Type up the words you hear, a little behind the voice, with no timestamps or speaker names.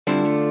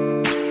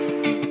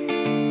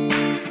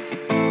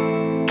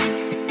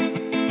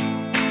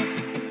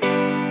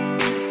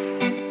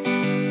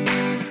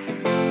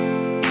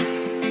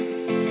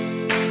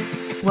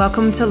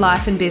Welcome to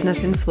Life and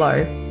Business in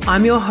Flow.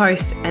 I'm your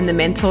host and the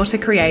mentor to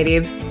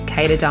creatives,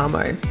 Kate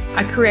Adamo.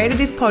 I created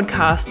this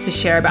podcast to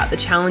share about the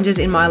challenges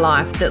in my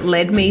life that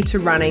led me to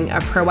running a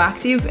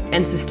proactive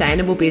and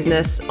sustainable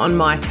business on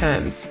my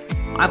terms.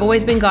 I've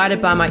always been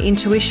guided by my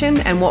intuition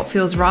and what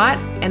feels right,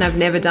 and I've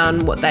never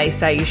done what they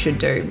say you should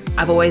do.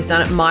 I've always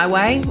done it my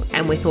way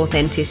and with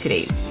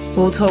authenticity.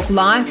 We'll talk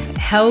life,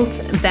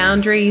 health,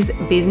 boundaries,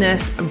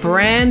 business,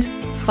 brand,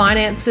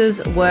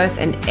 finances, worth,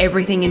 and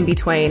everything in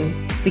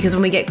between. Because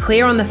when we get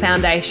clear on the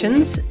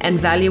foundations and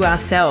value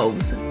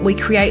ourselves, we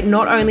create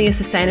not only a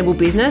sustainable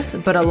business,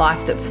 but a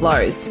life that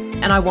flows.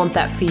 And I want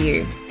that for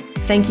you.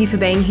 Thank you for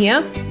being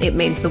here. It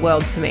means the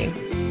world to me.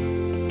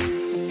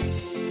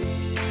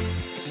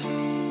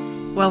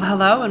 Well,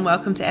 hello and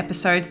welcome to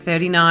episode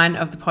 39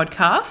 of the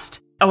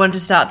podcast. I wanted to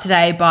start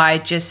today by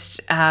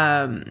just,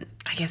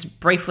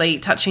 briefly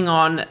touching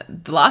on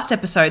the last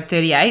episode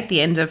 38,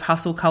 the end of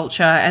hustle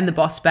culture and the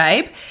boss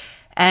babe.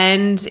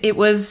 And it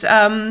was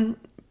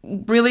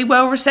really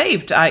well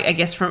received, I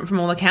guess, from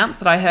all accounts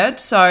that I heard.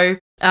 So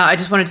I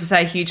just wanted to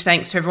say a huge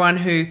thanks to everyone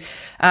who,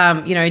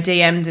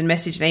 DM'd and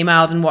messaged and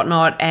emailed and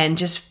whatnot, and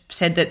just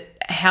said that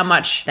how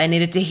much they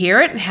needed to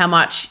hear it and how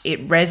much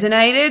it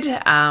resonated,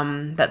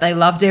 that they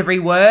loved every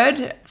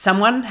word.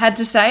 Someone had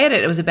to say it.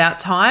 It was about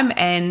time,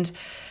 and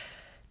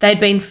they'd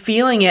been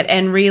feeling it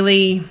and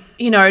really,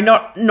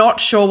 not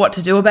sure what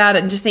to do about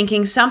it and just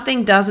thinking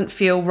something doesn't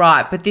feel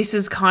right. But this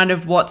is kind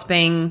of what's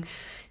being,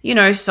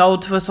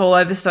 sold to us all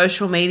over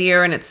social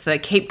media, and it's the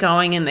keep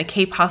going and the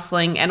keep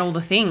hustling and all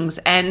the things.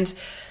 And,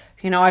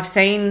 I've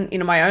seen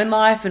in my own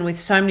life and with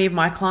so many of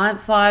my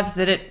clients' lives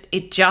that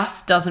it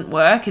just doesn't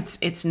work.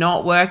 It's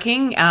not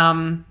working.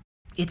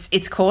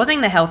 It's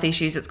causing the health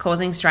issues. It's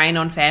causing strain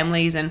on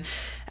families and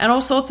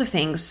all sorts of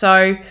things.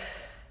 So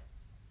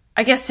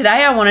I guess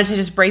today I wanted to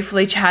just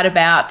briefly chat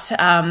about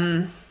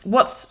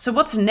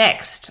what's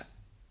next.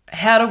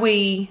 How do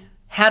we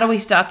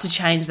start to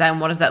change that,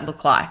 and what does that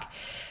look like?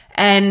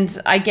 And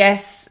I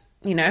guess,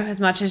 as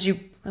much as you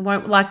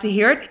won't like to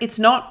hear it, it's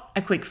not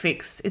a quick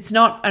fix. It's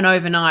not an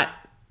overnight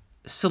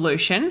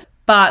solution,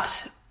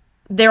 but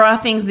there are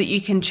things that you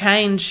can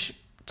change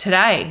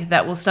today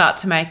that will start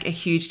to make a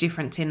huge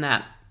difference in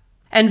that.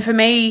 And for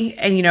me,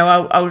 and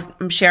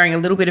I'm sharing a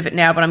little bit of it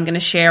now, but I'm going to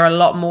share a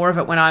lot more of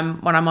it when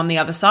I'm on the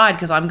other side,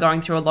 because I'm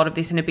going through a lot of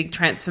this in a big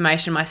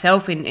transformation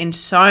myself in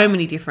so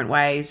many different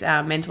ways,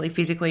 mentally,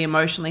 physically,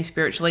 emotionally,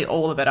 spiritually,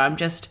 all of it. I'm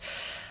just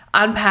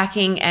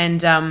unpacking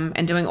and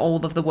doing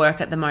all of the work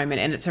at the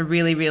moment, and it's a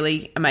really,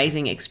 really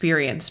amazing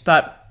experience.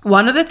 But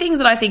one of the things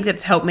that I think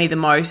that's helped me the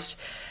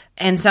most,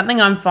 and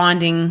something I'm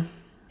finding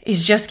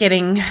is just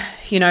getting,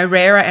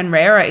 rarer and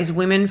rarer, is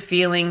women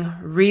feeling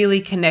really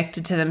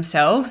connected to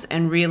themselves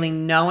and really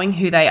knowing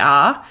who they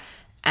are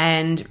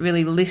and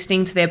really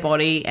listening to their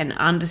body and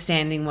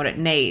understanding what it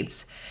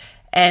needs.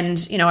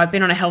 And, I've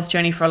been on a health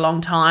journey for a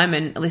long time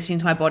and listening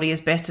to my body as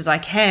best as I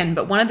can.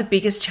 But one of the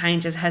biggest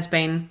changes has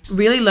been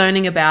really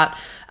learning about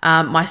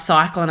my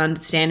cycle and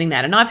understanding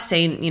that. And I've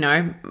seen,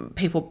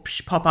 people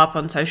pop up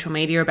on social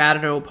media about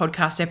it, or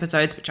podcast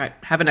episodes, which I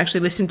haven't actually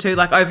listened to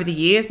over the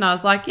years. And I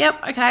was like,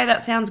 yep, okay,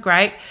 that sounds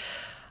great.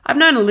 I've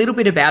known a little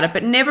bit about it,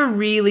 but never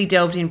really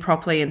delved in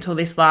properly until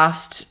this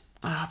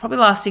probably the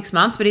last 6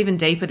 months, but even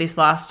deeper this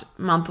last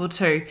month or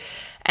two.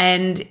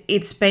 And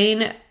it's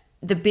been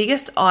the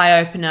biggest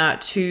eye-opener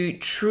to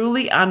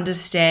truly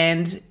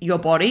understand your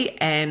body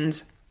and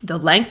the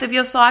length of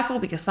your cycle,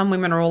 because some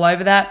women are all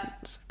over that.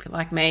 If you're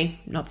like me,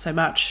 not so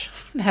much.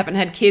 I haven't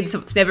had kids, so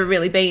it's never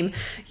really been,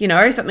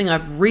 something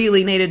I've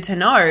really needed to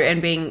know,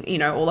 and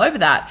being, all over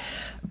that.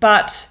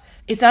 But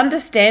it's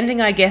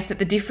understanding, I guess, that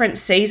the different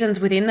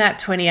seasons within that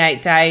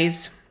 28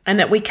 days, and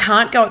that we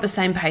can't go at the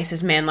same pace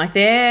as men. Like,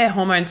 their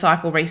hormone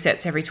cycle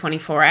resets every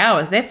 24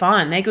 hours. They're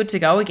fine. They're good to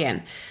go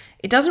again.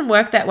 It doesn't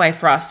work that way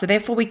for us, so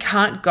therefore we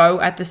can't go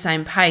at the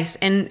same pace,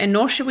 and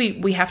nor should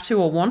we have to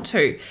or want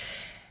to.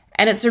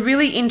 And it's a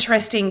really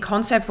interesting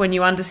concept when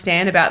you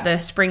understand about the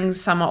spring,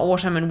 summer,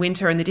 autumn, and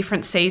winter, and the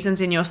different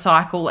seasons in your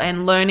cycle,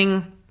 and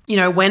learning,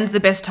 when's the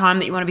best time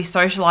that you want to be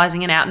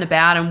socializing and out and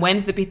about, and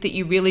when's the bit that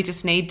you really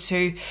just need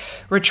to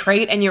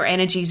retreat and your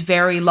energy's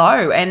very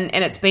low. And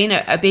it's been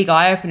a big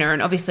eye-opener.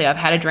 And obviously I've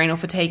had adrenal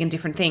fatigue and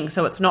different things,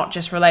 so it's not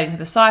just relating to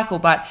the cycle,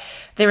 but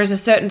there is a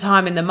certain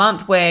time in the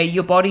month where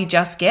your body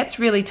just gets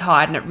really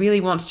tired and it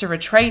really wants to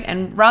retreat.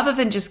 And rather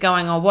than just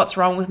going, oh, what's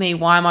wrong with me?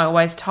 Why am I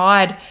always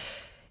tired?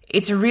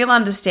 It's a real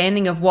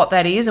understanding of what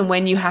that is and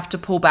when you have to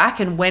pull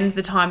back, and when's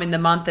the time in the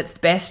month that's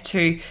best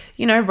to,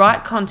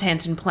 write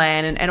content and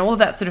plan and all of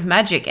that sort of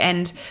magic.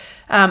 And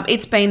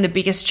it's been the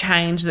biggest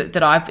change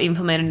that I've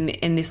implemented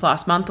in this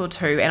last month or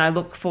two. And I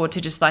look forward to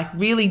just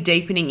really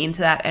deepening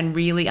into that and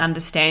really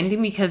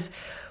understanding, because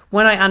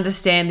when I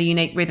understand the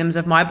unique rhythms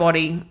of my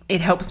body,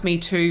 it helps me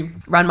to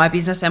run my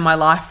business and my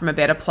life from a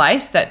better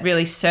place that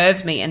really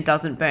serves me and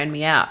doesn't burn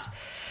me out.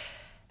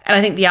 And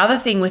I think the other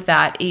thing with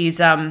that is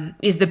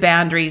the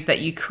boundaries that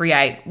you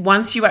create.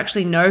 Once you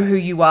actually know who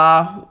you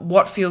are,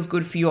 what feels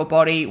good for your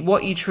body,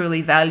 what you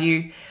truly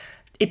value,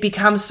 it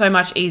becomes so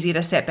much easier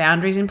to set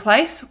boundaries in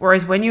place.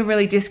 Whereas when you're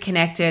really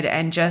disconnected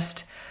and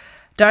just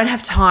don't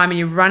have time and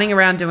you're running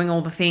around doing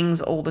all the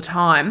things all the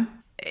time,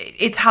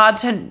 it's hard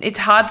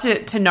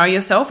to know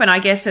yourself. And I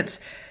guess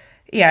it's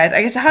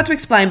hard to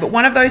explain, but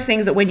one of those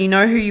things that when you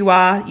know who you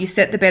are, you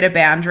set the better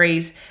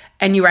boundaries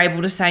and you're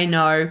able to say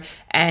no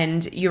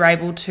and you're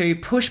able to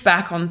push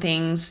back on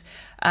things,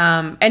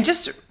 and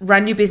just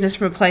run your business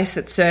from a place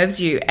that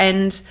serves you.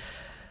 And,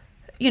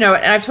 and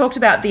I've talked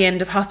about the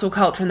end of hustle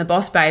culture and the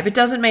boss babe. It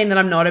doesn't mean that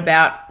I'm not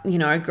about,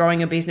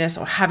 growing a business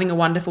or having a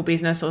wonderful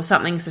business or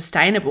something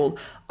sustainable.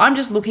 I'm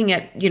just looking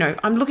at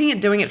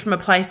doing it from a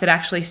place that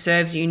actually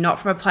serves you, not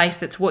from a place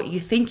that's what you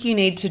think you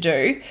need to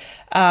do.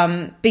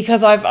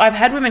 Because I've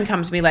had women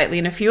come to me lately,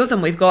 and a few of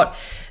them, we've got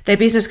their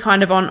business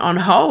kind of on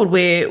hold,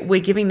 where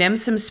we're giving them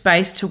some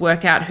space to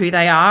work out who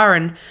they are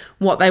and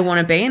what they want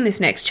to be in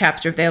this next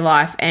chapter of their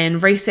life,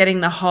 and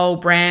resetting the whole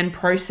brand,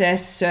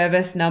 process,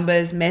 service,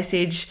 numbers,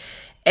 message,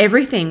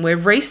 everything. We're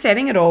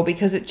resetting it all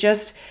because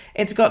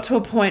it's got to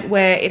a point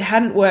where it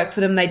hadn't worked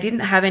for them. They didn't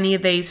have any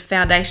of these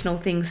foundational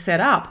things set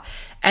up,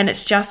 and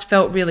it's just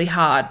felt really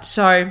hard.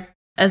 So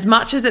as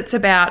much as it's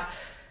about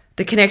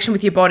the connection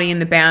with your body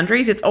and the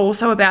boundaries, it's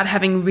also about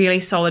having really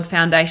solid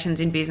foundations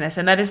in business.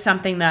 And that is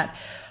something that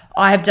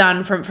I have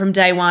done from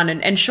day one.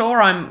 And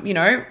sure, I'm,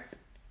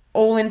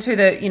 all into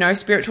the,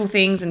 spiritual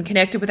things and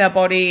connected with our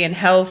body and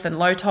health and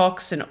low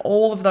tox and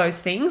all of those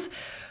things.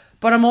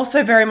 But I'm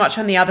also very much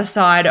on the other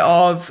side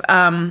of,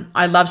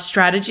 I love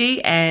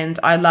strategy and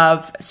I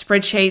love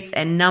spreadsheets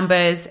and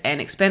numbers and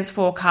expense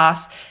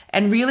forecasts,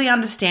 and really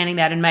understanding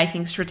that and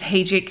making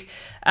strategic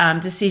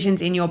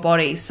decisions in your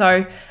body.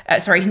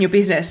 In your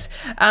business.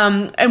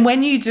 And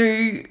when you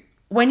do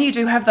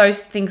have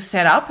those things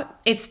set up,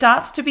 it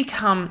starts to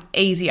become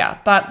easier,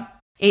 but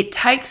it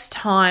takes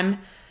time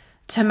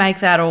to make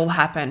that all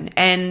happen.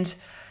 And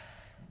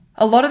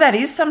a lot of that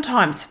is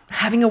sometimes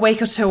having a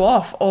week or two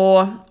off,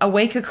 or a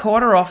week, a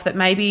quarter off, that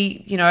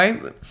maybe,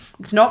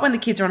 it's not when the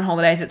kids are on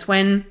holidays, it's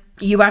when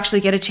you actually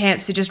get a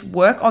chance to just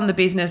work on the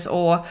business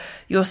or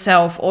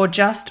yourself, or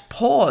just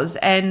pause.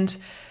 And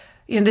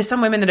there's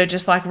some women that are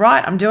just like,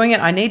 right, I'm doing it,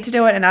 I need to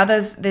do it. And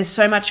others, there's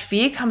so much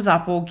fear comes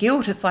up, or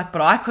guilt. It's like,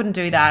 but I couldn't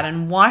do that.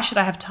 And why should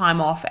I have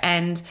time off?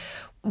 And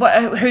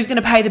who's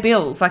going to pay the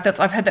bills?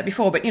 I've had that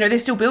before, but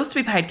there's still bills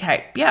to be paid,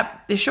 Kate. Yeah,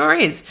 there sure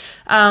is.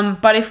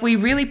 But if we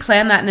really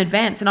plan that in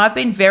advance, and I've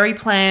been very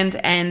planned,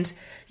 and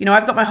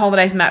I've got my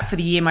holidays mapped for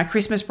the year. My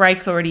Christmas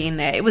break's already in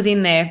there. It was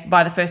in there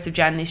by the 1st of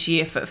Jan this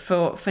year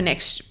for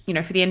next,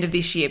 for the end of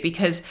this year,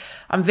 because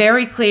I'm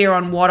very clear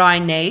on what I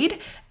need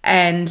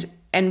and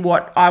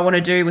what I want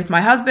to do with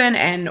my husband,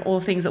 and all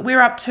the things that we're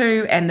up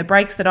to, and the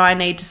breaks that I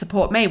need to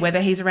support me, whether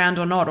he's around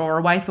or not, or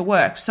away for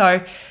work.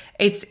 So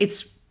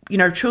it's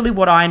truly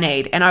what I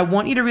need. And I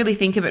want you to really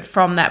think of it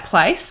from that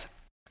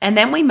place. And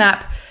then we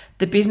map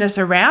the business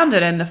around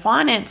it and the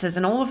finances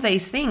and all of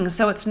these things.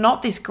 So it's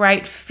not this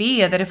great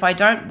fear that if I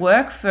don't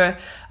work for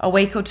a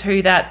week or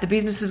two, that the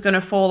business is going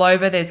to fall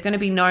over, there's going to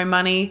be no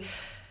money,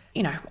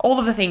 all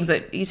of the things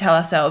that you tell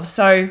ourselves.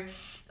 So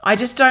I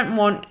just don't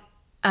want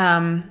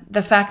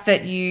the fact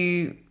that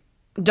you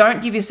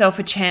don't give yourself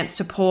a chance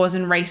to pause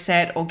and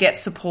reset, or get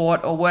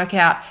support, or work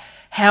out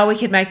how we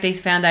could make these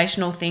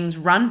foundational things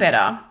run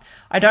better.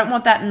 I don't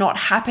want that not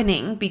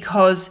happening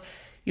because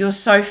you're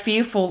so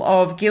fearful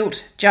of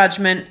guilt,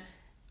 judgment,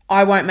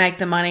 I won't make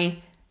the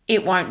money,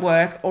 it won't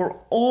work,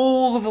 or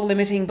all of the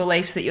limiting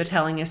beliefs that you're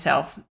telling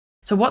yourself.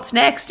 So what's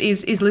next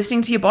is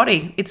listening to your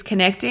body. It's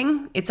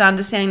connecting, it's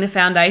understanding the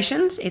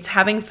foundations, it's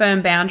having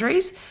firm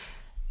boundaries,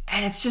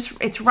 and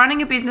it's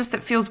running a business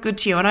that feels good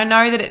to you. And I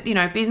know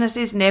that business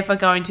is never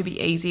going to be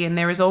easy, and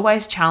there is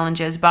always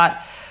challenges,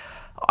 but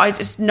I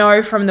just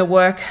know from the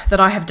work that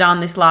I have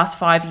done this last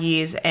 5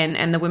 years,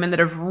 and the women that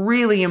have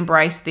really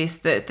embraced this,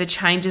 the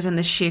changes and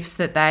the shifts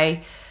that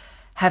they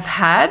have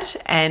had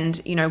and,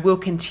 will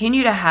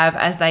continue to have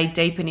as they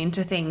deepen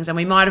into things. And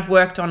we might have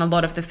worked on a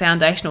lot of the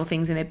foundational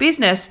things in their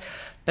business,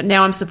 but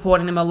now I'm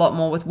supporting them a lot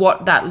more with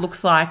what that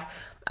looks like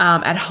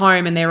at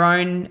home, and their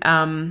own,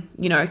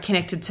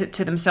 connected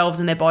to themselves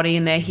and their body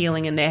and their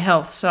healing and their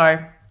health.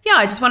 So yeah,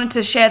 I just wanted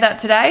to share that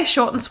today.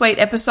 Short and sweet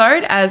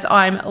episode, as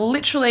I'm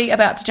literally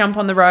about to jump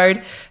on the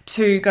road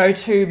to go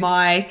to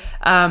my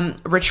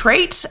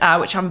retreat,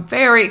 which I'm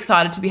very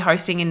excited to be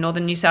hosting in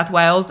northern New South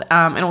Wales,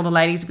 and all the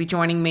ladies will be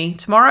joining me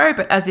tomorrow.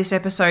 But as this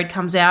episode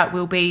comes out,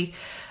 we'll be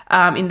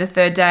in the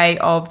 3rd day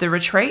of the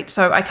retreat.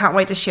 So I can't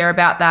wait to share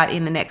about that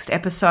in the next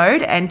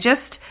episode. And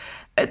just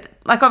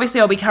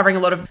obviously I'll be covering a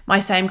lot of my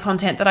same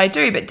content that I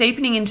do, but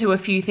deepening into a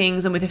few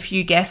things and with a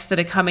few guests that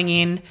are coming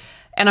in.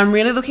 And I'm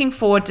really looking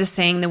forward to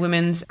seeing the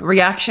women's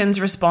reactions,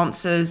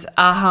 responses,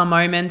 aha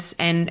moments,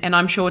 and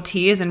I'm sure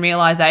tears and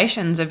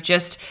realizations of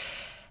just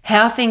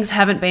how things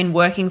haven't been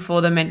working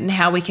for them, and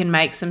how we can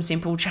make some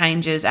simple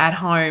changes at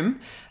home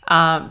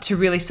to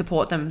really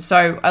support them.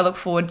 So I look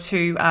forward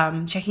to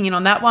checking in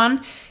on that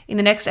one in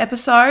the next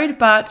episode.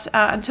 But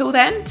until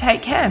then,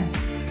 take care.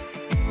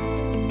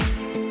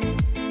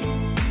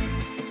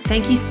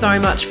 Thank you so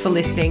much for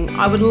listening.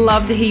 I would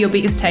love to hear your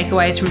biggest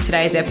takeaways from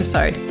today's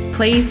episode.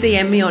 Please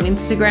DM me on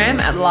Instagram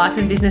at Life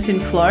and Business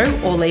in Flow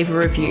or leave a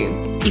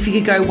review. If you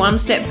could go one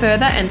step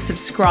further and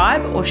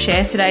subscribe or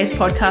share today's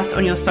podcast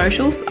on your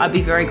socials, I'd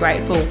be very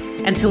grateful.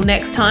 Until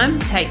next time,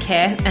 take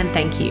care and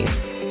thank you.